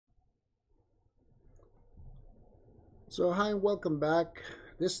So hi, welcome back.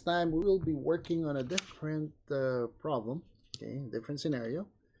 This time we will be working on a different problem, okay, different scenario.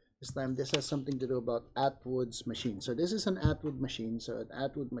 This time this has something to do about Atwood's machine. So this is an Atwood machine. So an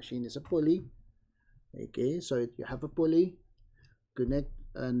Atwood machine is a pulley, okay. So you have a pulley, connect,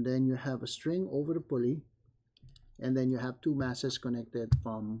 and then you have a string over the pulley, and then you have two masses connected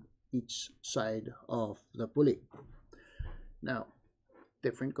from each side of the pulley. Now,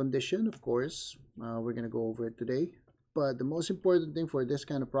 different condition, of course. We're gonna go over it today. But the most important thing for this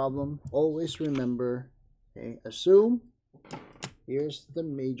kind of problem, always remember, okay, assume, here's the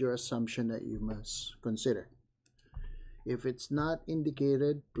major assumption that you must consider. If it's not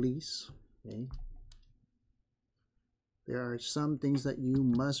indicated, please, okay, there are some things that you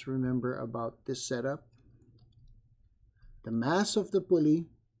must remember about this setup. The mass of the pulley,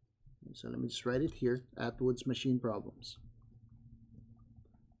 so let me just write it here, Atwood's machine problems.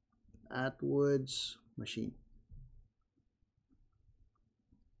 Atwood's machine.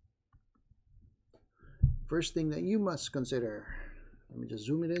 First thing that you must consider, let me just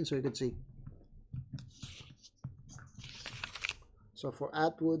zoom it in so you can see. So for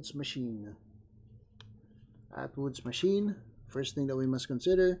Atwood's machine, first thing that we must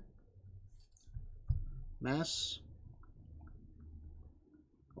consider, mass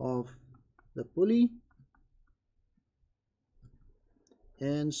of the pulley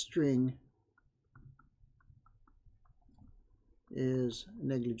and string is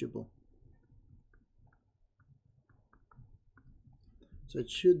negligible. So it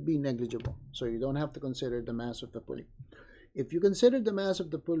should be negligible. So you don't have to consider the mass of the pulley. If you consider the mass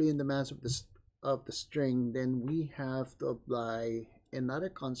of the pulley and the mass of the string, then we have to apply another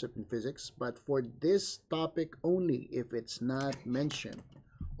concept in physics. But for this topic only, if it's not mentioned,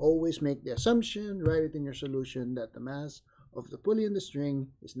 always make the assumption, write it in your solution, that the mass of the pulley and the string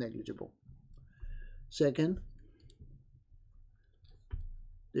is negligible. Second,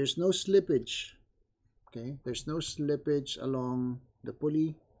 there's no slippage. Okay, there's no slippage along the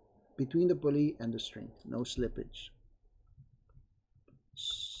pulley, between the pulley and the string. No slippage.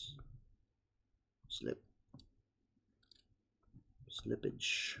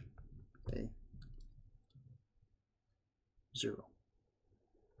 Slippage. Okay. 0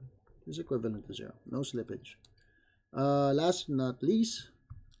 is equivalent to 0. No slippage. Last but not least,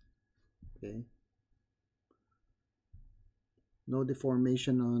 okay, no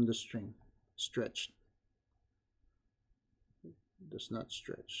deformation on the string. Stretched. Does not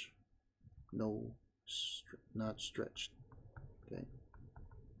stretch. No, not stretched. Okay.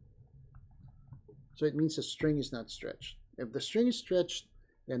 So it means the string is not stretched. If the string is stretched,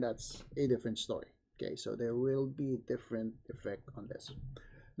 then that's a different story. Okay, so there will be a different effect on this.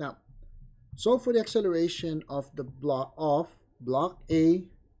 Now, solve for the acceleration of the block A,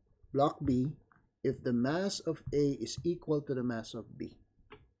 block B, if the mass of A is equal to the mass of B.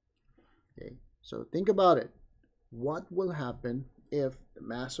 Okay, so think about it. What will happen if the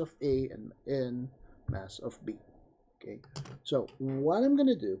mass of A and mass of B? Okay, so what I'm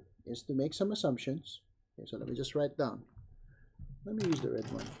gonna do is to make some assumptions. Okay, so let me just write down. Let me use the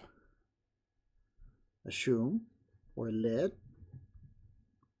red one. Assume or let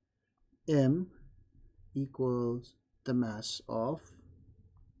M equals the mass of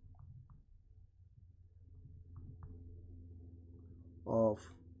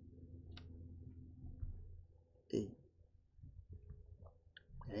A.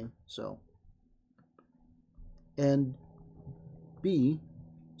 Okay, so and B,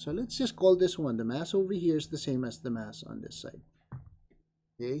 so let's just call this one, the mass over here is the same as the mass on this side.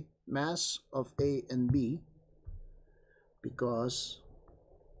 Okay, mass of A and B, because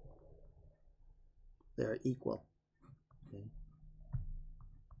they're equal. Okay,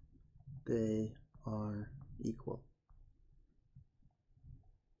 they are equal.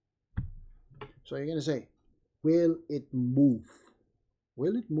 So you're gonna say, will it move?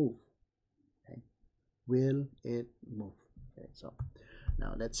 Will it move? Okay, will it move? Okay, so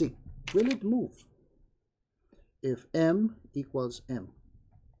now let's see, will it move if M equals M?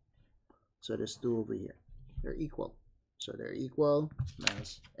 So there's two over here, they're equal. So they're equal,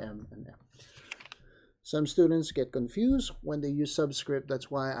 mass M and M. Some students get confused when they use subscript. That's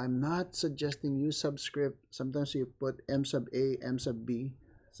why I'm not suggesting use subscript. Sometimes you put M sub A, M sub B.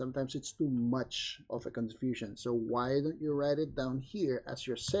 Sometimes it's too much of a confusion. So why don't you write it down here as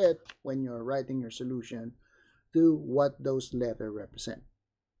your set when you're writing your solution to what those letters represent.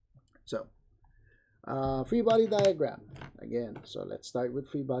 So free body diagram again. So let's start with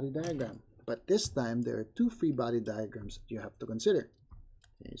free body diagram. But this time there are two free body diagrams that you have to consider.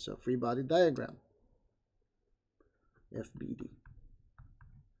 Okay, so free body diagram, FBD.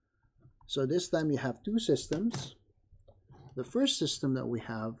 So this time you have two systems, the first system that we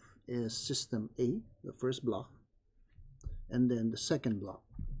have is system A, the first block, and then the second block,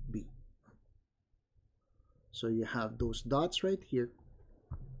 B. So you have those dots right here.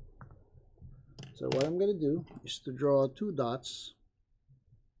 So what I'm going to do is to draw two dots.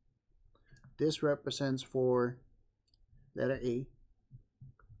 This represents for letter A,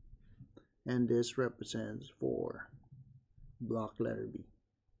 and this represents for block letter B.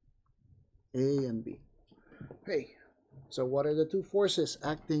 A and B. Okay, so what are the two forces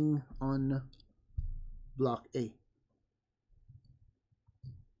acting on block A?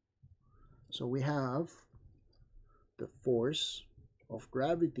 So we have the force of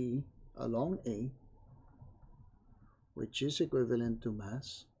gravity along A, which is equivalent to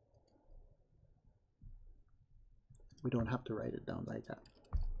mass. We don't have to write it down like that.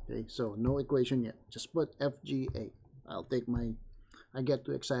 Okay, so no equation yet. Just put FGA. I get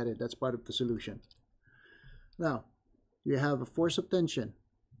too excited. That's part of the solution. Now, you have a force of tension.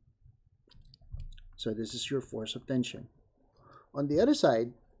 So this is your force of tension. On the other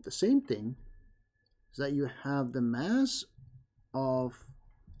side, the same thing is that you have the mass of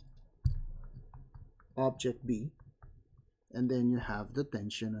object B, and then you have the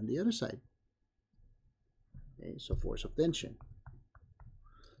tension on the other side. Okay, so force of tension.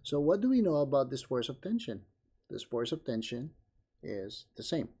 So what do we know about this force of tension? This force of tension is the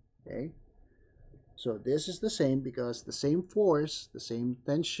same. Okay, so this is the same because the same force, the same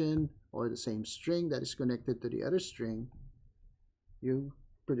tension, or the same string that is connected to the other string, you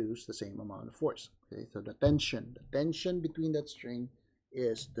produce the same amount of force. Okay, so the tension between that string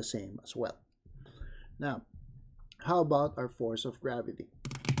is the same as well. Now, how about our force of gravity?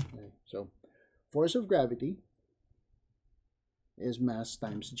 Okay, so force of gravity is mass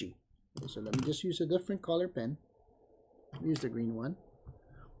times G. Okay, so let me just use a different color pen. Use the green one.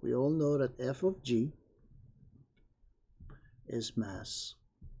 We all know that F of G is mass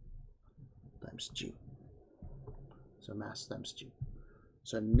times G. So mass times G.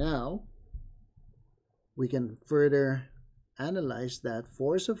 So now we can further analyze that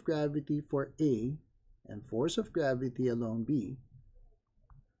force of gravity for A and force of gravity along B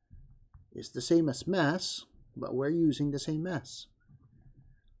is the same as mass, but we're using the same mass.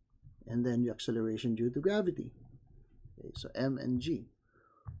 And then the acceleration due to gravity. Okay, so M and G.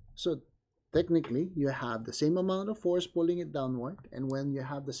 So technically, you have the same amount of force pulling it downward, and when you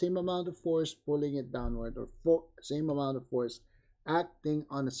have the same amount of force pulling it downward, or same amount of force acting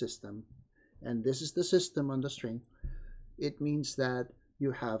on a system, and this is the system on the string, it means that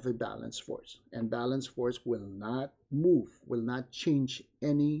you have a balanced force, and balanced force will not move, will not change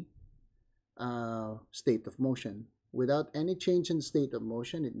any state of motion. Without any change in state of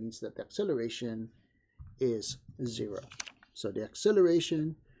motion, it means that the acceleration is 0. So the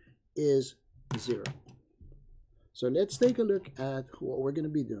acceleration is 0. So let's take a look at what we're going to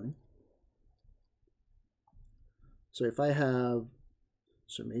be doing. So if I have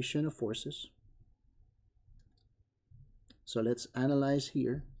summation of forces, so let's analyze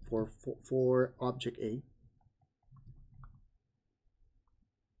here for object A.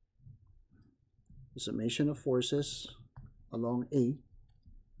 The summation of forces along A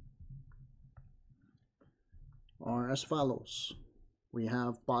are as follows. We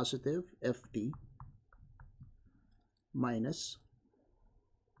have positive Ft minus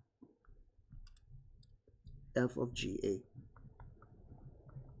F of GA.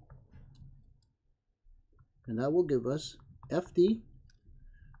 And that will give us Ft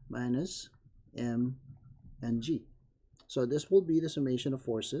minus M and G. So this will be the summation of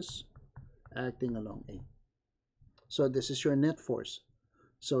forces acting along A. So this is your net force.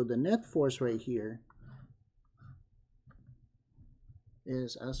 So the net force right here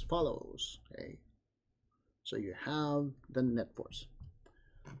is as follows. Okay, so you have the net force.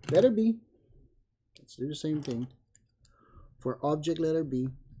 Letter B, let's do the same thing. For object letter B,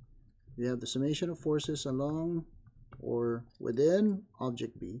 you have the summation of forces along or within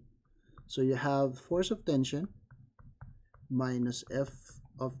object B. So you have force of tension minus F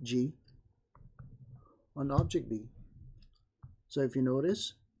of G on object B. So if you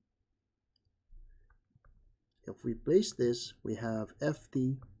notice, if we place this, we have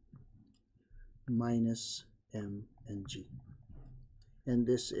Ft minus M and G. And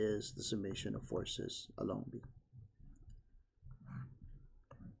this is the summation of forces along B.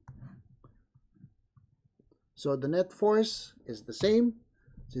 So the net force is the same.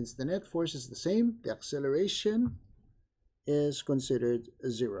 Since the net force is the same, the acceleration is considered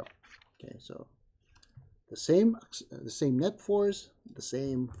 0. Okay, so the same net force, the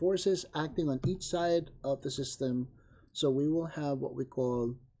same forces acting on each side of the system. So we will have what we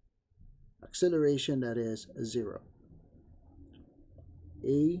call acceleration that is 0.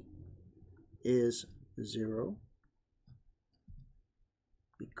 A is 0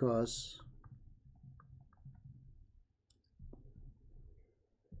 because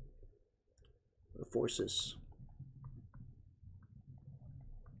the forces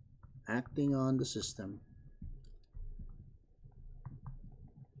acting on the system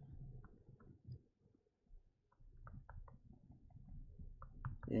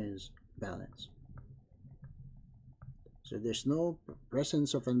is balanced. So there's no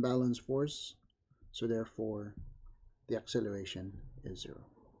presence of unbalanced force, so therefore the acceleration is 0.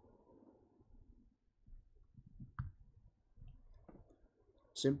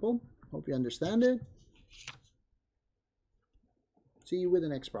 Simple. Hope you understand it. See you with the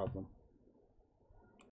next problem.